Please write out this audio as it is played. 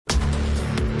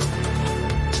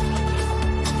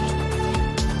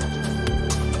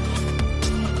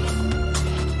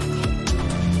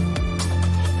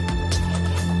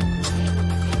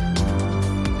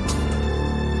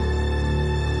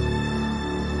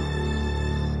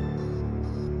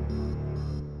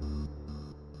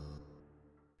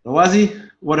Lwazi,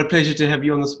 what a pleasure to have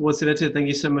you on the Sports Editor. Thank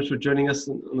you so much for joining us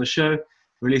on the show.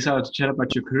 Really excited to chat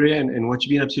about your career and what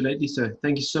you've been up to lately. So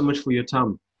thank you so much for your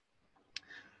time.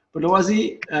 But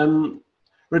Lwazi,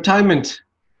 retirement,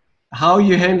 how are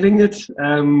you handling it?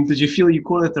 Did you feel you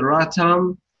called it at the right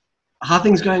time? How are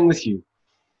things going with you?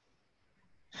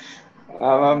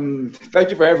 Thank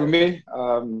you for having me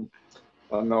on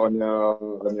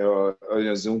your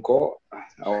Zoom call.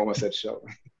 I almost said show,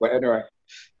 but anyway,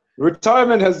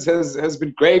 retirement has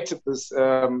been great at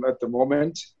the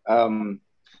moment.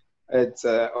 It's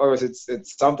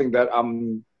something that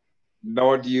I'm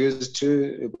not used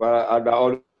to, but I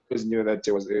always knew that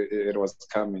it was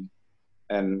coming,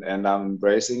 and I'm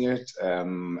embracing it.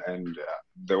 And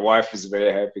the wife is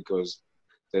very happy because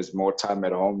there's more time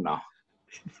at home now.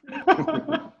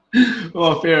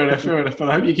 Well, fair enough. But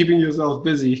I hope you're keeping yourself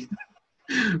busy.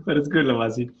 But it's good,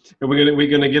 Lwazi. And we're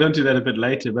gonna get onto that a bit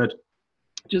later. But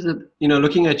just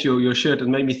looking at your shirt, it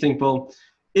made me think. Well,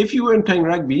 if you weren't playing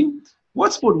rugby,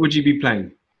 what sport would you be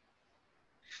playing?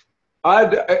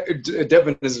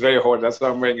 Devon is very hard. That's why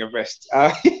I'm wearing a vest. I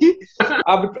think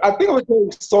I would play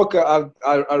soccer.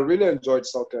 I really enjoyed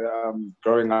soccer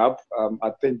growing up.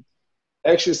 I think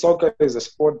actually soccer is a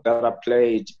sport that I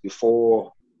played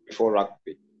before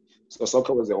rugby. So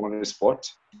soccer was the only sport.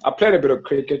 I played a bit of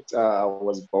cricket. I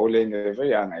was bowling at a very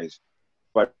young age,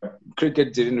 but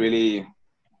cricket didn't really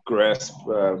grasp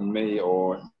me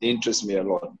or interest me a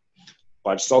lot.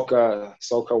 But soccer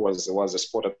was a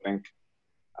sport I think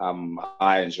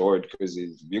I enjoyed because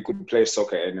you could play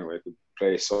soccer anywhere. You could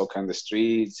play soccer in the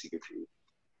streets,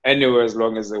 anywhere as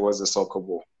long as there was a soccer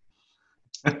ball.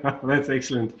 That's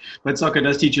excellent. But soccer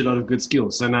does teach you a lot of good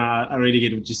skills. So now I really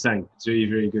get what you're saying. It's really,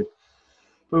 very good.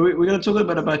 But we're going to talk a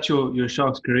bit about your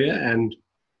Sharks career, and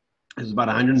it's about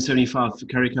 175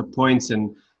 Currie Cup points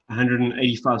and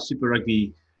 185 Super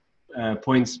Rugby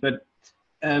points. But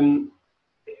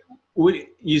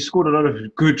you scored a lot of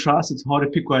good tries. It's hard to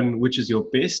pick one which is your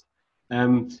best.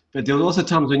 But there were also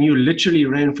times when you literally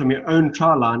ran from your own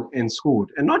try line and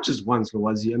scored. And not just once,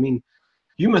 Lwazi. I mean,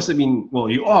 you must have been, well,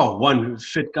 you are one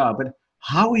fit guy, but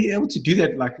how were you able to do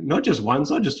that? Like, not just once,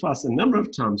 not just twice, a number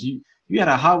of times. You had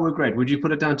a high work rate. Would you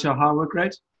put it down to a high work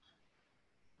rate?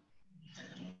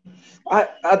 I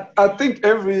think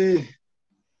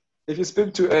if you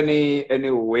speak to any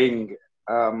wing,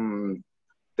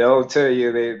 they'll tell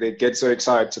you they get so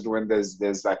excited when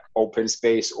there's like open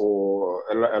space or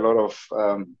a lot of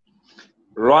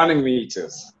running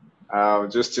meters,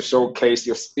 just to showcase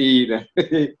your speed.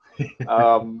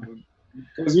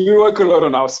 Because we work a lot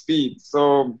on our speed.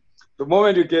 So the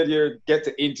moment you get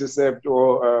the intercept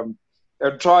or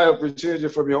a try opportunity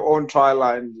from your own try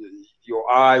line, your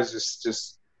eyes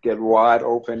just get wide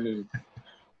open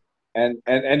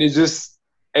and you just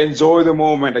enjoy the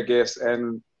moment, I guess.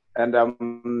 And I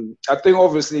think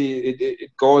obviously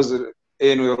it goes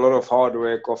in with a lot of hard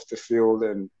work off the field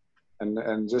and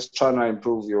just trying to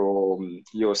improve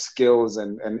your skills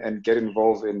and get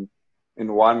involved in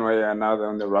one way or another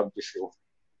on the rugby field.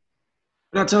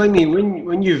 Now, telling me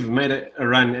when you've made a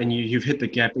run and you've hit the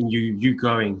gap and you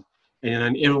going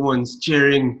and everyone's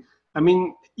cheering. I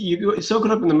mean, you're so caught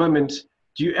up in the moment.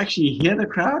 Do you actually hear the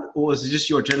crowd, or is it just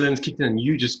your adrenaline's kicked in and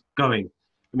you just going?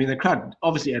 I mean, the crowd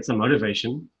obviously adds some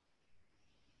motivation.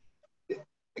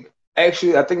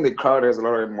 Actually, I think the crowd has a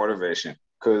lot of motivation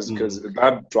because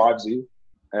that drives you,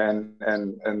 and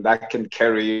that can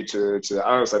carry you to the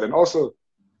other side. And also,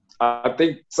 I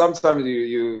think sometimes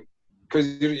because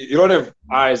you don't have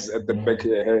eyes at the back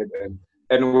of your head,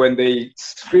 and when they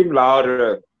scream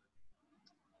louder,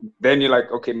 then you're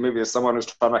like, okay, maybe there's someone who's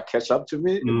trying to catch up to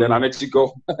me. Then I need to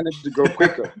go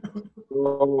quicker.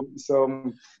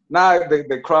 so now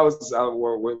the crowds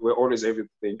were always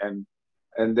everything, and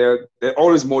they're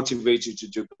always motivate you to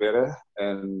do better.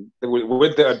 And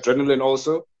with the adrenaline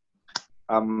also,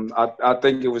 I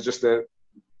think it was just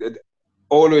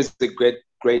always the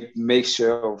great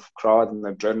mixture of crowd and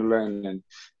adrenaline and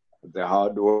the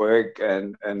hard work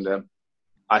and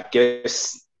I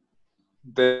guess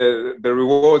the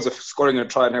rewards of scoring a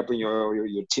try and helping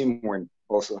your team win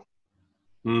also.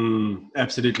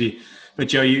 Absolutely. But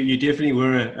Joe, you definitely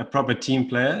were a proper team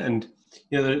player, and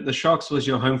the Sharks was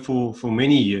your home for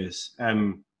many years.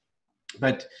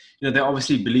 But they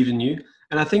obviously believed in you,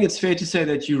 and I think it's fair to say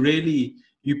that you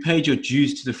paid your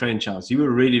dues to the franchise. You were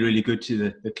really, really good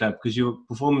to the club because your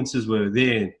performances were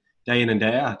there day in and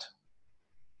day out.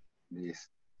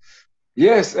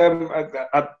 Yes.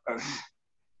 I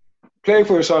playing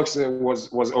for the Sharks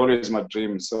was always my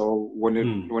dream. So when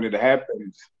it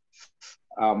happened,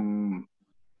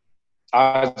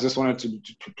 I just wanted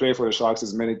to play for the Sharks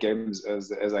as many games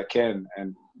as I can,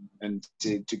 and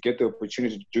to get the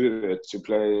opportunity to do that, to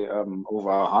play over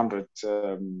 100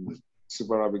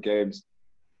 Super Rugby games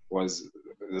was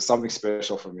something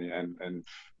special for me, and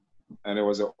it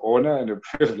was an honor and a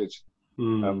privilege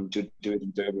to do it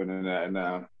in Durban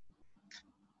and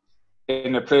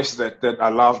in a place that I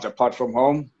loved apart from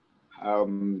home.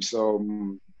 So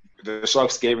the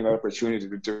Sharks gave me the opportunity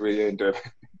to do it here in Durban.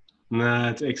 Nah,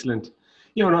 it's excellent.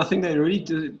 Yeah, and I think they really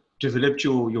developed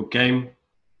your game,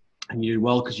 and you did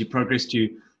well because you progressed to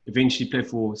eventually play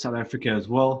for South Africa as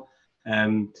well.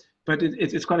 But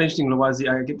it's quite interesting, Lwazi.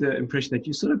 I get the impression that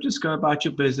you sort of just go about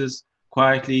your business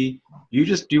quietly. You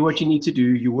just do what you need to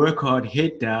do. You work hard,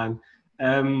 head down.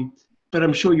 But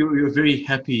I'm sure you're very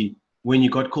happy when you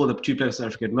got called up to play for South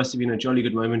Africa. It must have been a jolly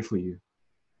good moment for you.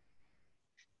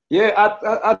 Yeah,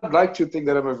 I'd like to think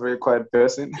that I'm a very quiet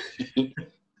person.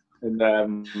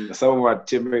 And some of my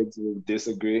teammates will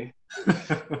disagree.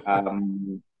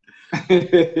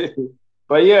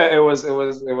 But yeah, it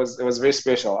was very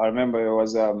special. I remember it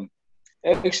was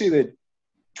actually the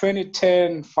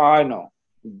 2010 final,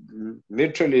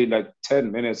 literally like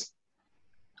 10 minutes.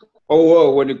 Oh,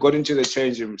 well, when we got into the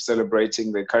change room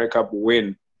celebrating the Currie Cup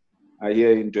win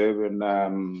here in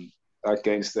Durban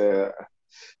against the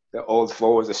old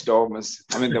foes, the Stormers.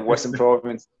 I mean, the Western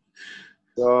Province.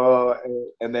 So,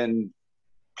 and then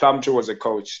Plumtree was a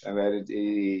coach, and then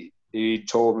he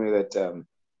told me that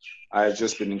I had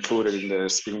just been included in the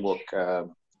Springbok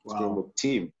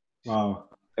team. Wow!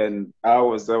 And that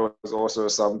was also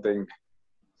something,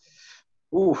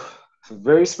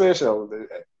 very special.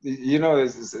 You know,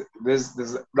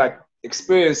 there's like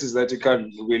experiences that you can't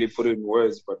really put in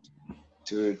words, but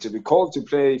to be called to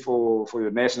play for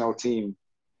your national team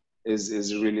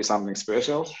is really something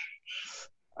special.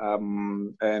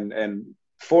 And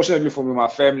fortunately for me, my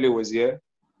family was here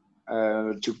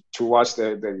to watch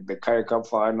the Currie Cup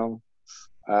final.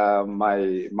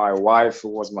 My wife, who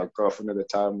was my girlfriend at the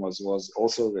time, was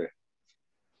also there.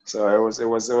 So it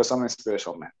was something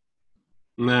special, man.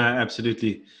 No,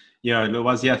 absolutely. Yeah,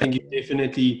 Lwazi, I think you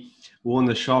definitely worn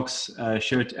the Sharks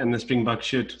shirt and the Springbok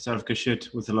shirt, South Africa shirt,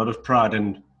 with a lot of pride,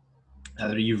 and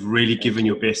you've really given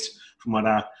your best from what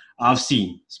I've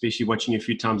seen, especially watching you a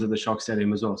few times at the Sharks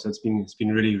Stadium as well. So it's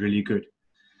been really, really good.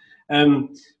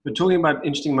 But talking about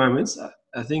interesting moments,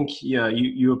 I think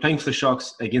you were playing for the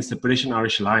Sharks against the British and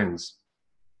Irish Lions.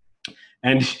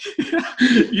 And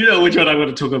you know which one I'm going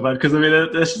to talk about, because I mean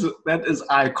that is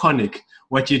iconic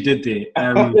what you did there.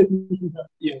 I'm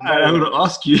going to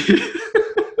ask you,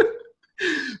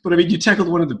 but I mean you tackled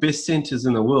one of the best centers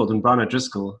in the world, in Brian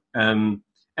O'Driscoll, and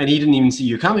he didn't even see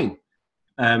you coming.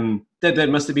 That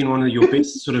must have been one of your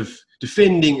best sort of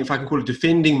defending, if I can call it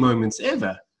defending moments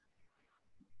ever.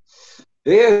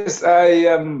 Yes,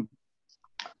 I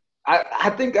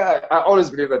think I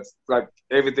always believe that like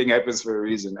everything happens for a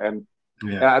reason, and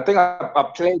I think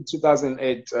I played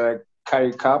 2008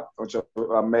 Currie Cup, which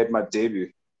I made my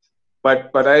debut, but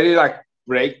I really like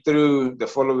break through the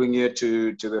following year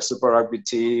to the Super Rugby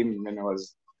team, and I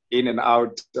was in and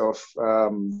out of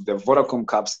the Vodacom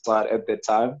Cup side at that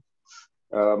time.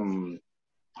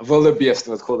 Wildebeest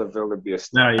was called a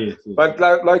Wildebeest. Yes. But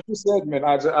like you said, man,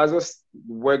 I just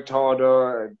worked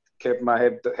harder and kept my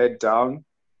head down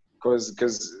because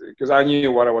I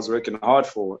knew what I was working hard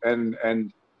for, and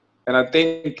I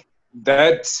think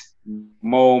that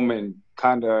moment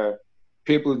kind of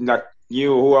people like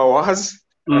knew who I was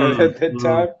at that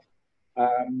time,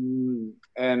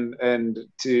 and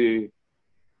to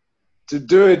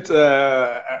do it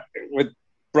with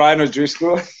Brian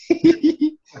O'Driscoll,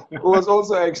 who was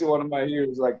also actually one of my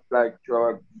heroes, like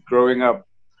growing up,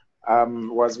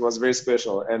 was very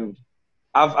special. And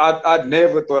I'd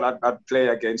never thought I'd play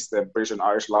against the British and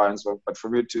Irish Lions, but for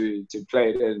me to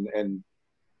play it and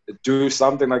do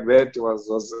something like that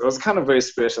was kind of very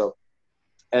special.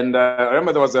 And I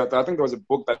remember I think there was a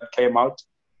book that came out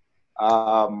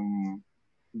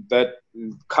that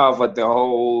covered the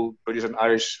whole British and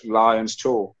Irish Lions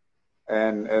tour,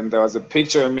 and there was a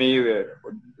picture of me there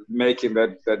making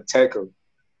that tackle,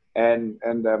 and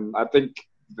I think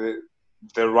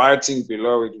the writing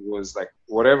below it was like,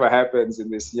 whatever happens in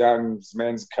this young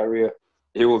man's career,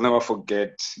 he will never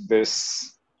forget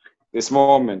this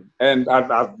moment. And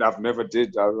I've never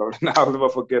did. I'll never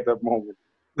forget that moment.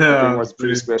 I think it was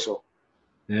pretty special.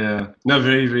 Yeah, no,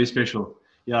 very, very special.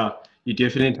 Yeah, you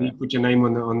definitely put your name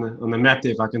on the map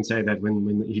there, if I can say that,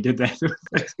 when you did that.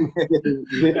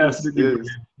 Absolutely.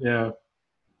 Yeah.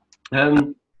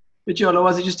 But yeah,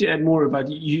 Lwazi, just to add more about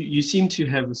you seem to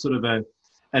have sort of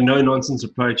a no-nonsense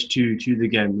approach to the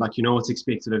game. Like, you know what's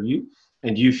expected of you,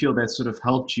 and you feel that sort of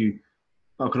helped you,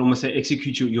 I could almost say,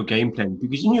 execute your game plan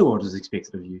because you knew what was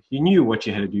expected of you. You knew what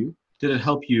you had to do. Did it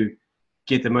help you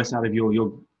get the most out of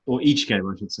your or each game,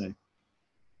 I should say?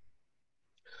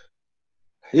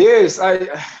 Yes, I've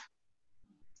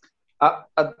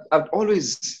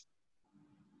always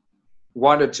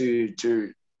wanted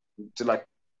to like,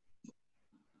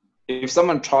 if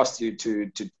someone trusts you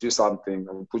to do something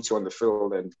and put you on the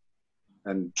field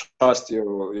and trust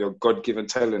your God-given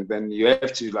talent, then you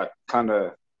have to like kind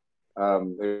of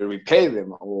repay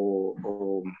them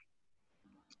or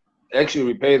actually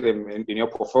repay them in your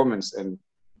performance and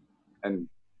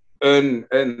earn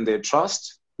their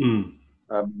trust, and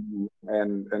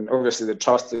obviously the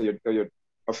trust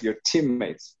of your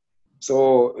teammates.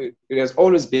 So it has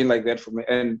always been like that for me,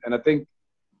 and I think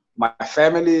my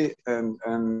family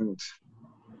and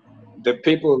the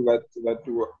people that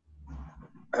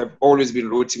have always been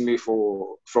rooting me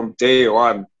from day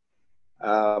one,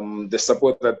 the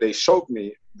support that they showed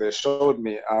me,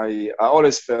 I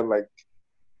always felt like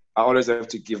I always have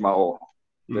to give my all.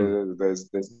 There's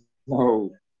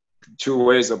no two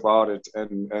ways about it,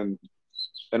 and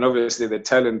obviously the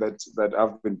talent that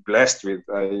I've been blessed with,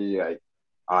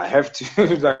 I have to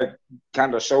like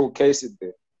kind of showcase it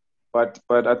there. But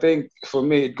I think for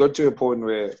me it got to a point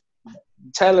where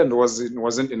talent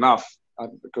wasn't enough,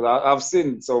 because I've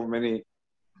seen so many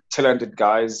talented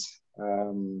guys,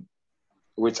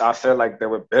 which I felt like they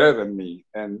were better than me,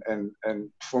 and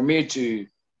for me to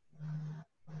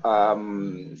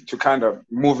kind of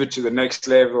move it to the next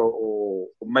level or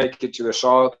make it to the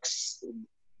Sharks,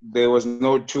 there was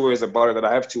no two ways about it that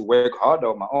I have to work hard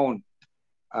on my own.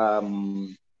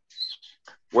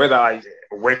 Whether I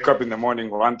wake up in the morning,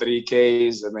 run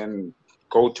 3Ks, and then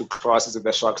go to classes at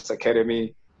the Sharks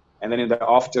Academy, and then in the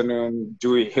afternoon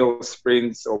do hill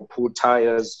sprints or pull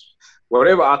tires,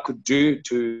 whatever I could do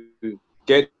to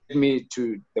get me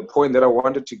to the point that I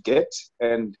wanted to get,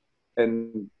 and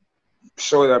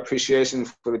show the appreciation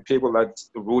for the people that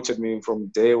rooted me from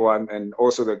day one, and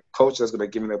also the coach that's going to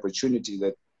give me the opportunity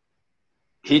that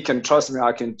he can trust me,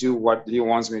 I can do what he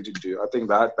wants me to do. I think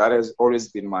that has always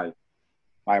been my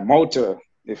motto,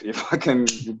 if I can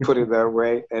put it that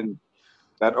way, and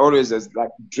that always has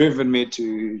like driven me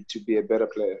to be a better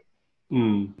player.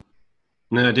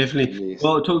 No, definitely. Yes.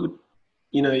 Well,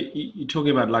 you're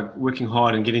talking about like working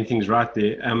hard and getting things right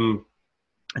there.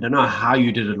 I don't know how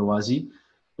you did it, Lwazi,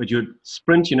 but you'd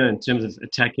sprint, in terms of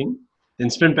attacking, then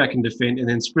sprint back and defend, and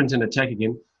then sprint and attack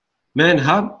again. Man,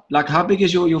 how big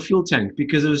is your fuel tank?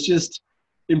 Because it was just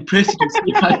impressive to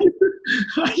see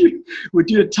how you would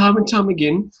do it time and time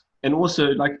again, and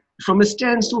also like from a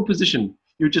standstill position,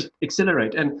 you would just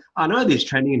accelerate. And I know there's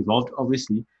training involved,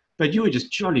 obviously, but you were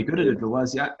just jolly good at it,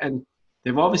 Lwazi. And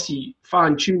they've obviously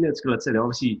fine-tuned that skill. I'd say they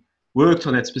obviously worked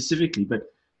on that specifically. But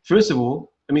first of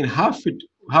all, I mean, how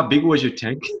big was your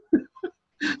tank?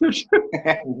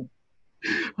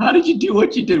 How did you do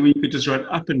what you did where you could just run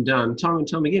up and down time and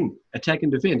time again, attack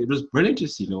and defend? It was brilliant to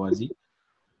see, Lwazi.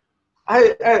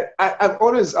 I've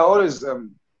always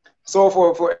so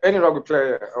for any rugby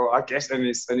player, or I guess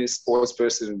any sports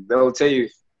person, they'll tell you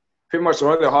pretty much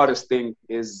one of the hardest thing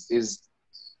is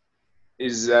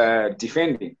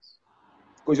defending,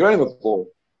 because you don't have a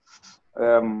ball.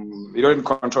 You don't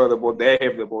control the ball; they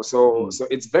have the ball, so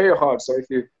it's very hard. So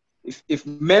if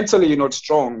mentally you're not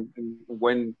strong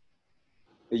when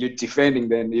you're defending,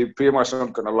 then you're pretty much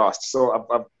not gonna last. So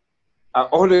I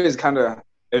always kind of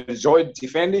enjoyed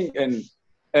defending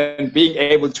and being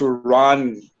able to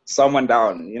run someone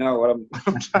down. You know what I'm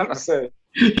trying to say?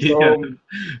 So,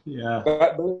 yeah.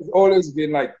 That's always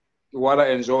been like what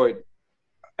I enjoyed.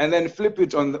 And then flip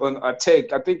it on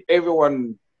attack. I think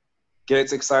everyone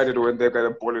gets excited when they got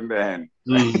a ball in their hand.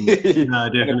 No,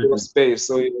 definitely. In a bit of space,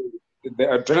 so the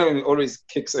adrenaline always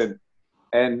kicks in,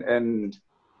 and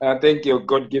I think your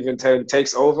God-given talent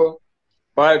takes over.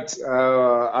 But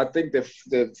I think the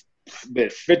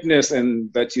fitness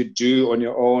and that you do on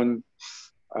your own,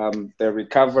 the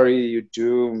recovery you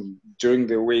do during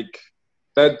the week,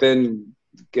 that then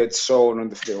gets shown on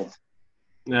the field.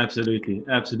 Absolutely.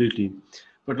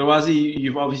 But Lwazi,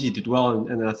 you've obviously did well,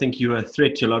 and I think you were a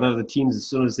threat to a lot of the teams. As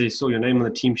soon as they saw your name on the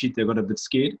team sheet, they got a bit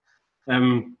scared.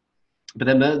 But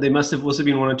then there must have also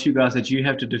been one or two guys that you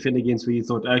have to defend against where you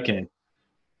thought, okay,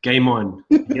 game on.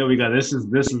 Here we go. This is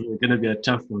going to be a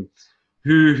tough one.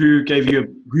 Who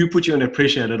put you under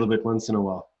pressure a little bit once in a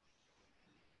while?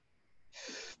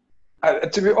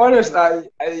 To be honest, I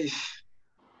think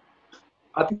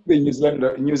the New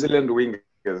Zealand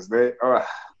wingers, they are.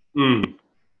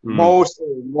 Most of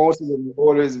them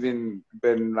always been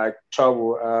like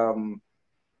trouble.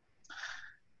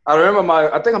 I remember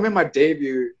I think I made my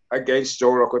debut against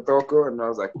Joe Rokotoko, and I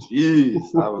was like, geez,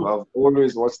 I've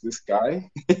always watched this guy.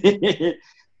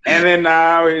 And then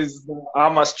now I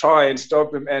must try and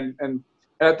stop him. And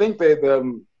I think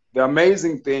the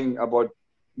amazing thing about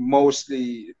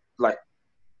mostly like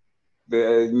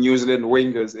the New Zealand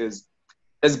wingers is,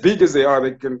 as big as they are,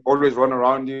 they can always run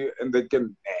around you and they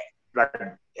can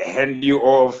like hand you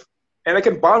off and they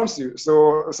can bounce you.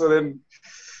 So then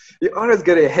you always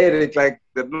get a headache like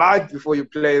the night before you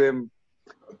play them.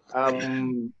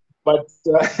 But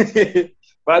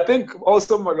but I think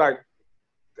also like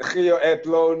Gio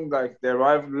Etlon, like the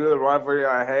little rivalry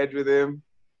I had with him,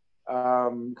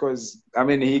 because I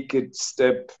mean he could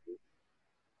step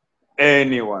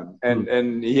anyone,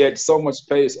 and he had so much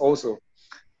pace also,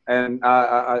 and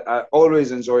I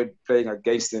always enjoyed playing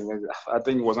against him. And I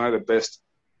think it was one of the best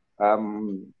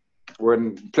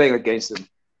when playing against him.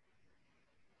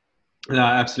 No,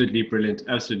 absolutely brilliant,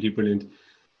 absolutely brilliant.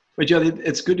 But yeah,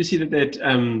 it's good to see that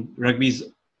rugby's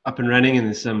up and running and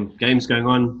there's some games going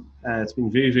on. It's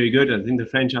been very, very good. I think the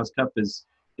Franchise Cup is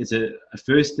a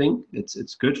first thing.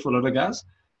 It's good for a lot of guys.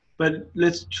 But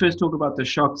let's first talk about the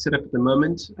Shark setup at the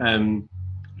moment.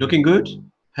 Looking good.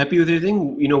 Happy with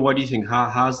everything. You know, what do you think?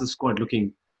 How's the squad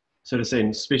looking, so to say,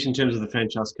 especially in terms of the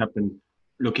Franchise Cup and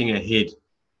looking ahead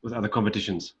with other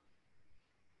competitions?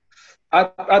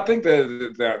 I think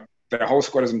the whole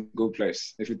squad is in a good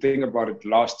place. If you think about it,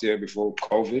 last year before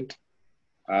COVID,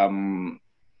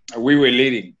 we were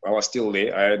leading. I was still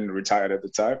there. I hadn't retired at the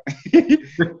time.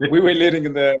 We were leading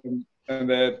in the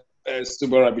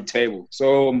Super Rugby table.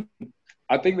 So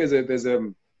I think it's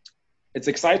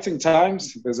exciting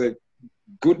times. There's a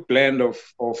good blend of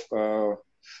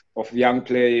young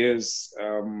players,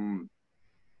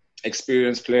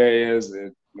 experienced players,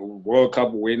 World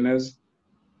Cup winners,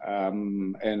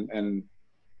 and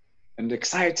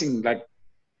exciting, like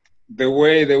the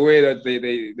way that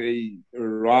they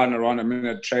run around a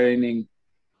minute training,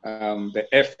 the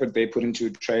effort they put into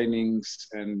trainings,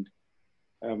 and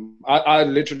I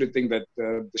literally think that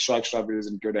the Sharks Rugby is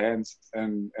in good hands,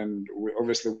 and we,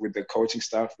 obviously with the coaching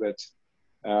staff that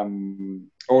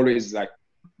always like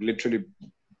literally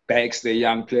backs their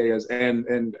young players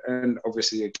and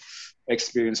obviously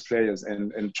experienced players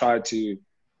and try to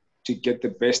get the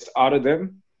best out of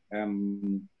them.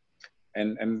 And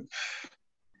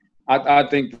I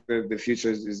think the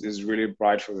future is really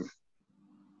bright for them.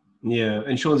 Yeah,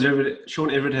 and Sean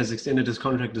Everett has extended his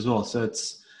contract as well, so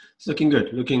it's looking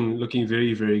good, looking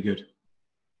very, very good.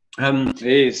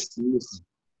 Yes.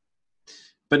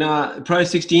 But now Pro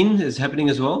 16 is happening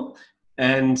as well,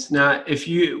 and now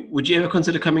would you ever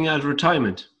consider coming out of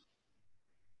retirement?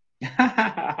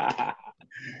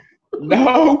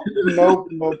 No.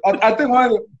 I think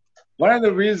one of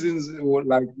the reasons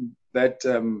like that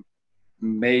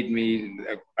made me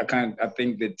I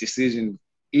think the decision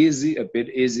a bit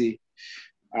easy.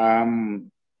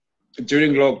 During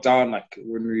lockdown, like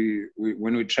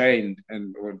when we trained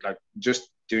and like just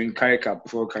doing Currie Cup,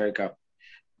 before Currie Cup,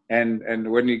 and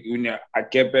when I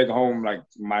get back home, like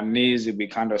my knees would be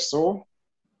kind of sore,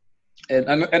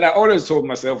 and I always told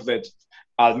myself that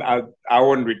I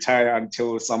won't retire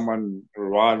until someone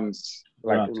runs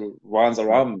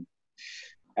around.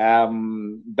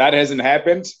 That hasn't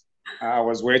happened. I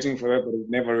was waiting for that, but it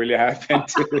never really happened.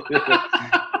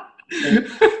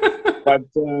 but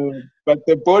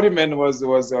the bodyman was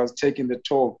taking the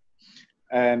toll,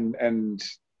 and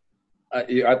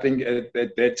I think at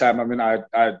that time, I mean,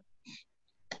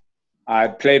 I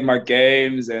played my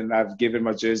games and I've given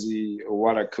my jersey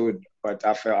what I could, but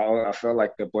I felt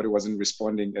like the body wasn't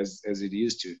responding as it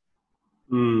used to.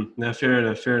 No, fair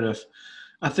enough.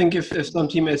 I think if some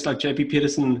teammates like JP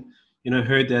Peterson,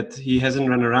 heard that he hasn't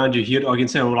run around you, he'd argue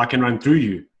and say, well, I can run through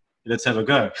you. Let's have a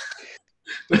go.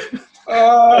 He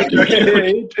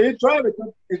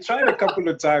tried a couple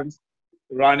of times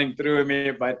running through me,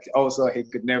 but also he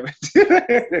could never.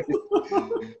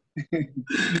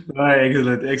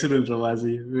 Excellent,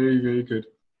 Lwazi. Very, very good.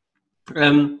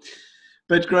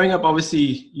 But growing up,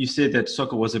 obviously, you said that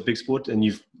soccer was a big sport,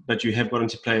 but you have gotten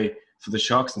to play for the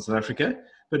Sharks in South Africa.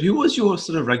 But who was your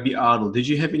sort of rugby idol? Did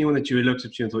you have anyone that you looked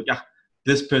up to and thought, yeah,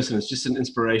 this person is just an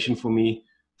inspiration for me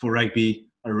for rugby?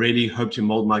 I really hope to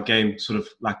mold my game sort of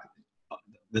like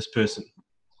this person.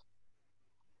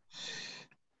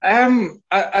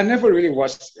 I never really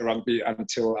watched rugby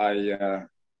until I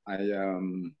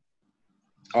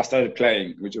started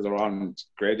playing, which was around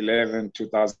grade 11,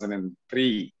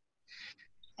 2003.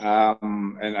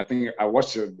 And I think I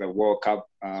watched the World Cup,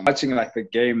 watching like the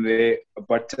game there.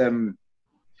 But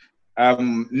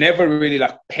never really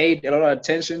like paid a lot of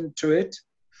attention to it.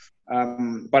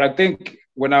 But I think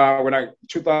when I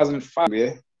 2005,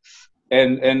 yeah,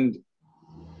 and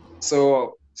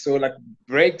so like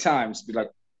break times,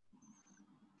 like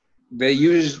they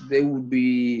would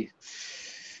be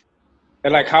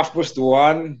at like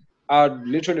 1:30. I'd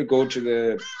literally go to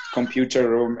the computer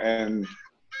room and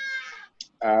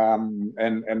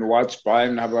watch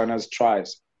Brian Habana's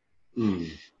tries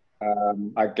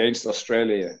against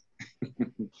Australia.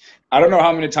 I don't know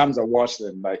how many times I watched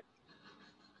them. Like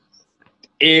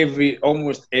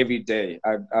almost every day,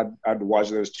 I'd watch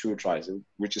those 2 tries,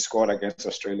 which he scored against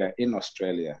Australia in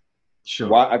Australia. Sure.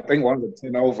 Well, I think one was a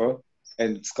turnover,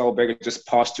 and Skullberger just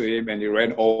passed to him, and he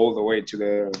ran all the way to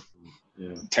the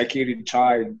Takiri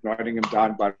try, running him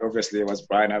down. But obviously, it was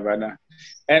Brian Havana,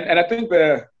 and I think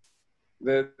the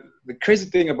crazy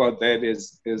thing about that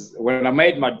is when I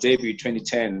made my debut in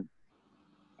 2010.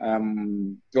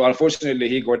 So unfortunately,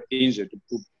 he got injured.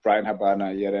 Brian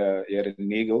Habana, he had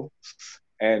an eagle,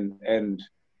 and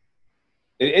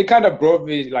it kind of brought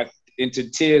me like into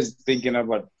tears thinking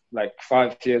about like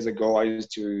 5 years ago. I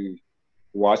used to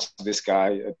watch this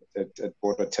guy at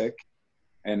Border Tech,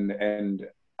 and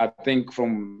I think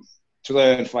from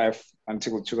 2005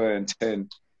 until 2010,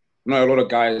 you know, a lot of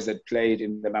guys that played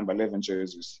in the number 11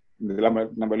 jerseys, the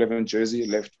number 11 jersey,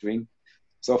 left wing.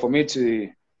 So for me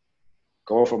to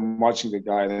go from watching the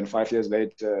guy, and then 5 years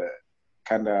later,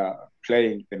 kind of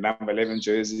playing the number 11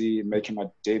 jersey, making my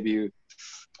debut.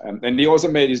 And he also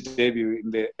made his debut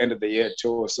in the end of the year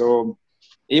too. So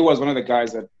he was one of the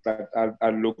guys that I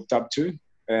looked up to.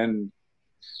 And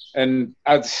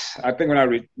I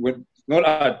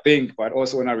think but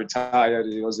also when I retired,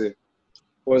 he was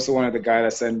also one of the guys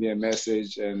that sent me a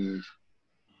message and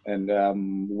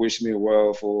wished me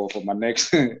well for my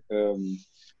next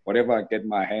whatever I get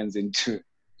my hands into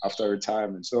after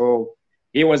retirement. So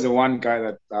he was the one guy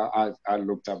that I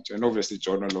looked up to, and obviously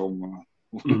John Oloma.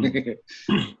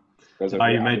 Because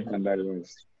you made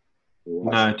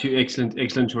no, 2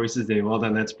 excellent choices there. Well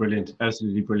done. That's brilliant.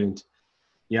 Absolutely brilliant.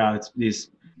 Yeah, there's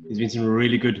been some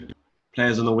really good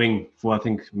players on the wing for, I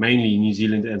think, mainly New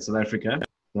Zealand and South Africa.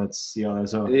 Those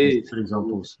are 2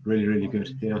 examples. Really, really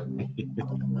good. Yeah.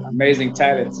 Amazing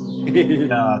talents.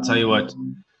 Yeah, I'll tell you what.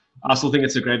 I still think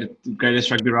it's the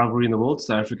greatest rugby rivalry in the world,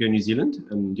 South Africa and New Zealand.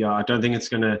 And yeah, I don't think it's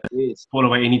going to fall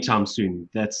away anytime soon.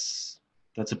 That's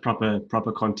a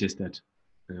proper contest.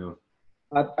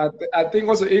 I think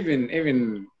also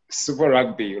even Super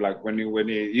Rugby, like when you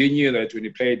knew that when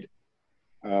you played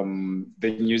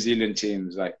the New Zealand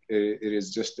teams, like it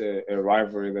is just a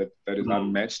rivalry that is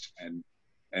unmatched,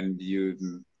 and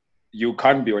you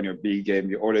can't be on your B game.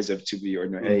 You always have to be on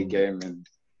your A game. And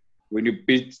when you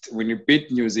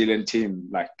beat New Zealand team,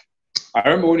 like I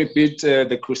remember when we beat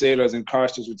the Crusaders in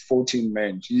Christchurch with 14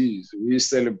 men. Jeez, we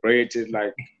celebrated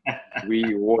like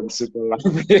we won Super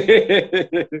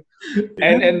Rugby.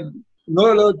 and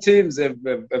not a lot of teams have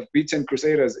beaten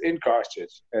Crusaders in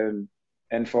Christchurch,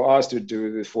 and for us to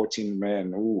do the 14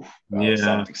 men, was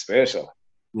something special.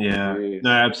 Yeah,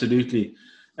 no, absolutely.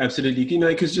 You know,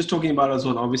 because just talking about it as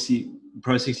well, obviously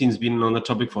Pro 16 has been on the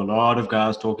topic for a lot of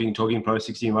guys talking Pro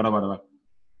 16, whatever.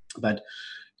 But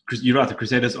you're right, the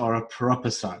Crusaders are a proper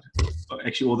side.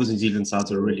 Actually, all the New Zealand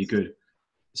sides are really good.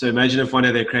 So imagine if one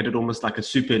day they created almost like a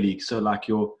super league. So like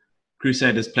your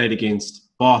Crusaders played against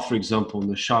Bath, for example, and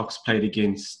the Sharks played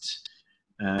against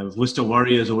Worcester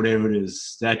Warriors or whatever it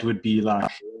is. That would be like,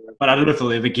 but I don't know if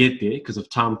they'll ever get there because of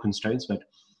time constraints, but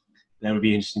that would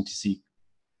be interesting to see.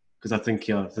 Because I think,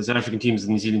 the South African teams and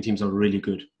the New Zealand teams are really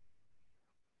good.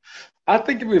 I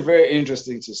think it'll be very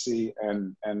interesting to see.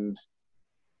 And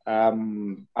I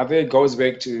think it goes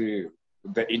back to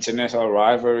the international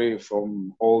rivalry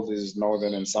from all this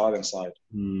northern and southern side.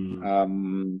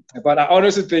 But I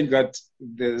honestly think that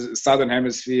the Southern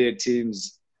Hemisphere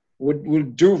teams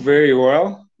would do very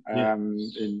well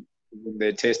when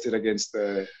they tested against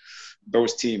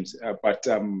those teams. But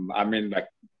I mean, like,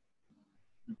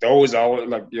 those are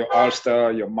like your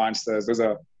Ulster, your Munsters. Those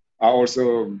are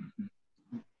also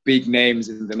big names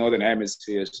in the Northern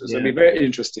Hemisphere. So it'll be very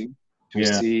interesting to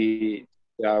see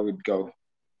how it go.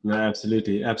 No,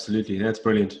 absolutely. That's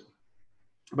brilliant.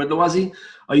 But Lwazi,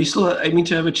 are you still aiming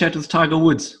to have a chat with Tiger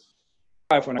Woods?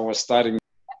 When I was starting,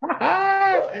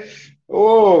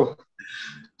 oh,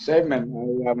 shame, man.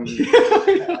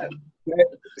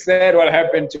 Sad what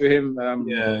happened to him.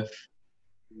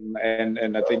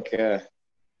 And I think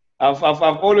I've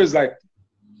always like.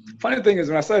 Funny thing is,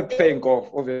 when I started playing golf,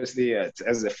 obviously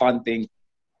as a fun thing,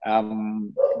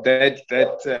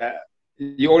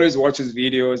 you always watch his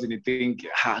videos and you think,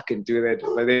 I can do that.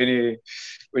 But then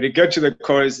when you get to the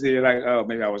course, you're like, oh,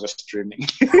 maybe I was just dreaming.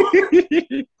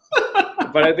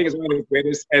 But I think it's one of the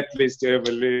greatest athletes to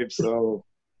ever live. So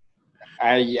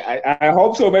I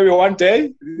hope so. Maybe one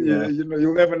day,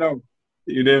 you'll never know.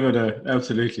 You never know.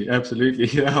 Absolutely.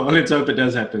 Yeah, well, let's hope it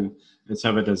does happen. But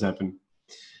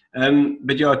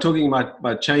yeah, talking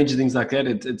about change and things like that,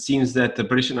 it seems that the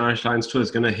British and Irish Lions tour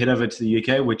is going to head over to the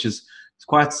UK, which is it's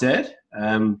quite sad.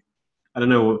 I don't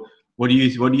know. What do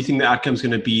you think the outcome is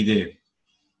going to be there?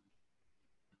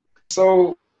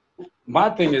 So my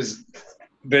thing is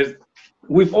that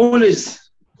we've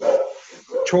always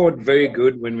toured very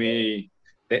good when the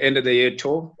end of the year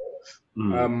tour.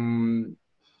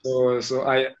 So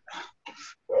I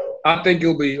think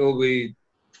it'll be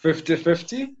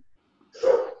 50-50,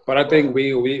 but I think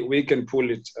we can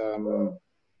pull it.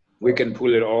 We can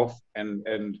pull it off,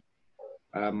 and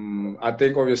I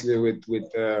think obviously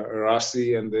with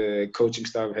Rassi and the coaching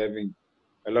staff having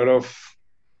a lot of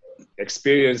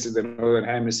experience in the Northern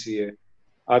Hemisphere,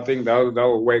 I think that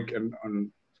will work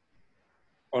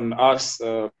on us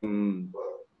doing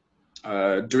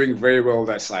very well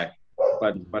that side.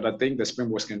 But I think the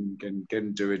Springboks can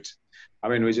do it. I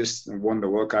mean, we just won the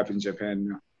World Cup in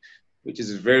Japan, which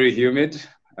is very humid.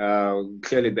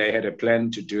 Clearly, they had a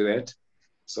plan to do that.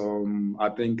 So I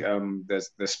think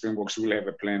the Springboks will have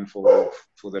a plan for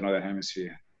the Northern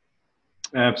Hemisphere.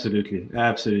 Absolutely,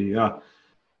 yeah.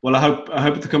 Well, I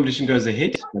hope the competition goes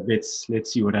ahead. But let's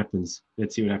see what happens.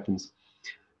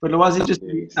 But Lwazi, just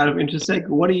out of interest sake,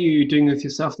 what are you doing with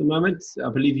yourself at the moment? I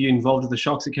believe you're involved with the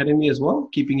Sharks Academy as well,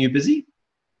 keeping you busy.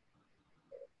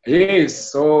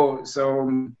 Yes. So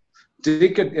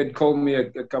Dick had called me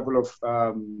a couple of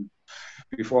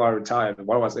before I retired.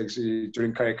 What was actually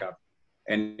during Currie Cup,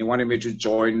 and he wanted me to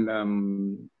join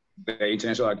the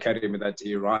international academy that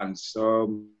he runs.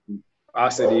 So I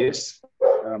said yes.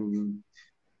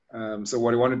 So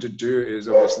what he wanted to do is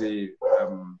obviously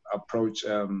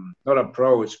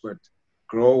but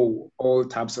grow all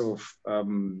types of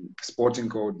sporting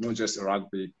code, not just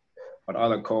rugby, but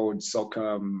other codes,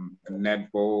 soccer,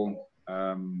 netball,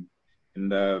 in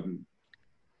the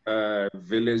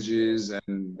villages,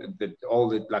 and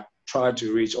try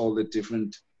to reach all the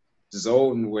different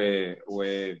zone where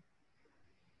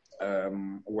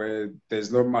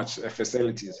there's not much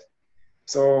facilities.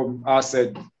 So I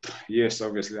said yes,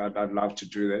 obviously I'd love to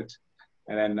do that,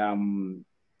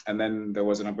 and then there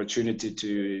was an opportunity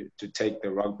to take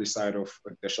the rugby side of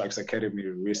the Sharks Academy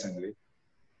recently.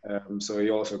 So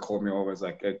he also called me over. It's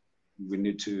like, hey, we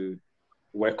need to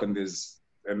work on this.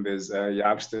 And there's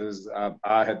youngsters.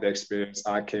 I had the experience.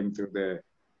 I came through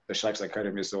the Sharks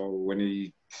Academy. So when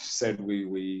he said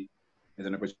we there's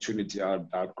an opportunity, I'd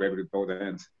grab it with both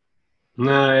hands.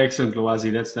 No, excellent,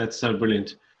 Lwazi. That's so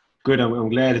brilliant. Good. I'm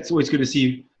glad. It's always good to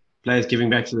see players giving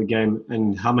back to the game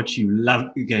and how much you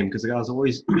love the game, because the guys are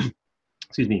always,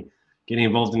 getting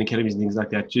involved in academies and things like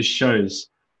that just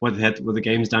shows what the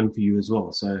game's done for you as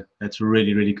well. So that's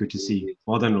really, really good to see.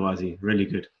 Well done, Lwazi. Really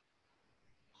good.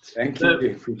 Thank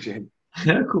you. Appreciate it.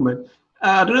 Yeah, cool, man.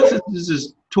 I don't know if this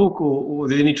is talk or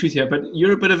there's any truth here, but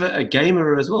you're a bit of a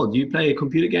gamer as well. Do you play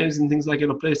computer games and things like it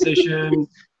on PlayStation?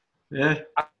 Yeah.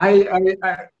 I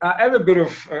have a bit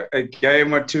of a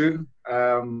game or two.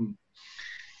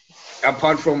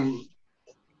 Apart from,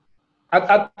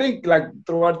 I think like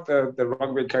throughout the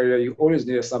rugby career, you always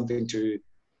need something to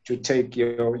take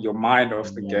your mind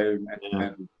off the game,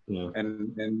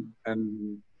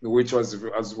 and which was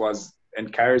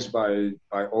encouraged by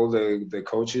all the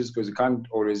coaches, because you can't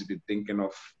always be thinking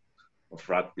of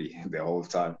rugby the whole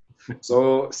time.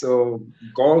 So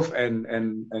golf and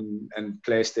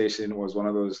PlayStation was one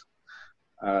of those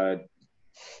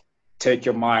take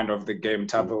your mind off the game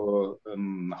type of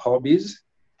hobbies,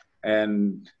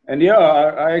 and yeah,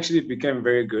 I actually became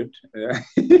very good.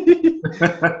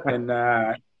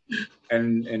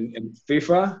 and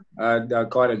FIFA, I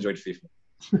quite enjoyed FIFA,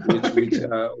 which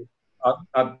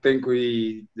I think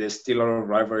there's still a lot of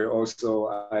rivalry. Also,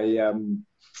 I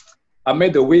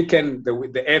made the weekend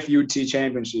the FUT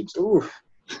championships. Ooh.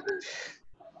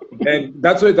 And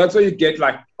that's where you get,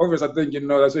 like, obviously I think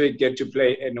that's where you get to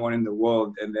play anyone in the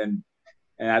world, and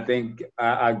I think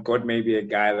I got maybe a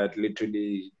guy that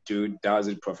literally does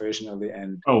it professionally,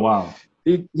 and oh wow,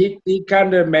 he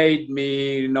kind of made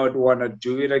me not want to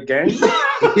do it again.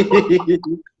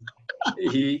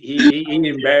 he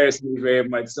embarrassed me very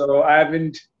much, so I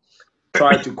haven't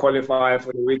tried to qualify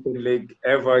for the weekend league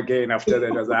ever again after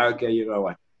that. I was like, okay, you know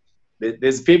what?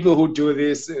 There's people who do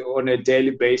this on a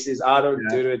daily basis. I don't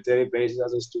do it on a daily basis. I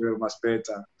just do it on my spare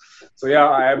time. So yeah,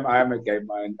 I am a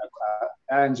gamer, and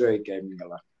I enjoy gaming a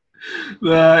lot.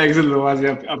 Excellent,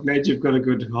 Lwazi. I'm glad you've got a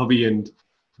good hobby, and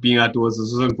being outdoors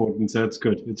is so important. So it's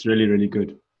good. It's really, really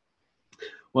good.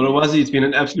 Well, Lwazi, it's been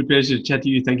an absolute pleasure to chat to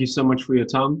you. Thank you so much for your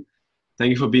time.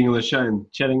 Thank you for being on the show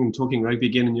and chatting and talking rugby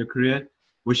again in your career.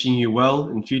 Wishing you well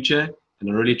in future. And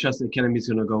I really trust the academy is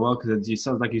going to go well because it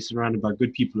sounds like you're surrounded by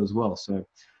good people as well. So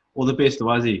all the best,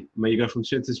 Lwazi. May you go from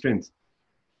strength to strength.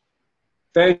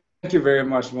 Thank you very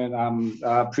much, man.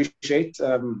 I appreciate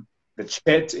the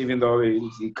chat, even though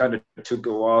it kind of took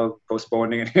a while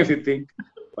postponing and everything.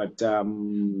 But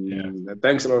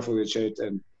thanks a lot for the chat.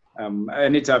 And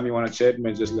anytime you want to chat,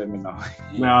 man, just let me know.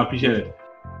 No, I appreciate it.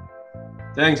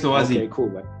 Thanks, Lwazi. Okay, cool,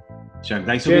 man. Sure.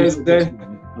 Thanks for Cheers, being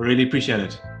here. I really appreciate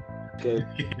it. Okay.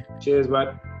 Cheers,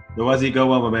 bud. Lwazi, go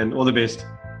well, my man. All the best.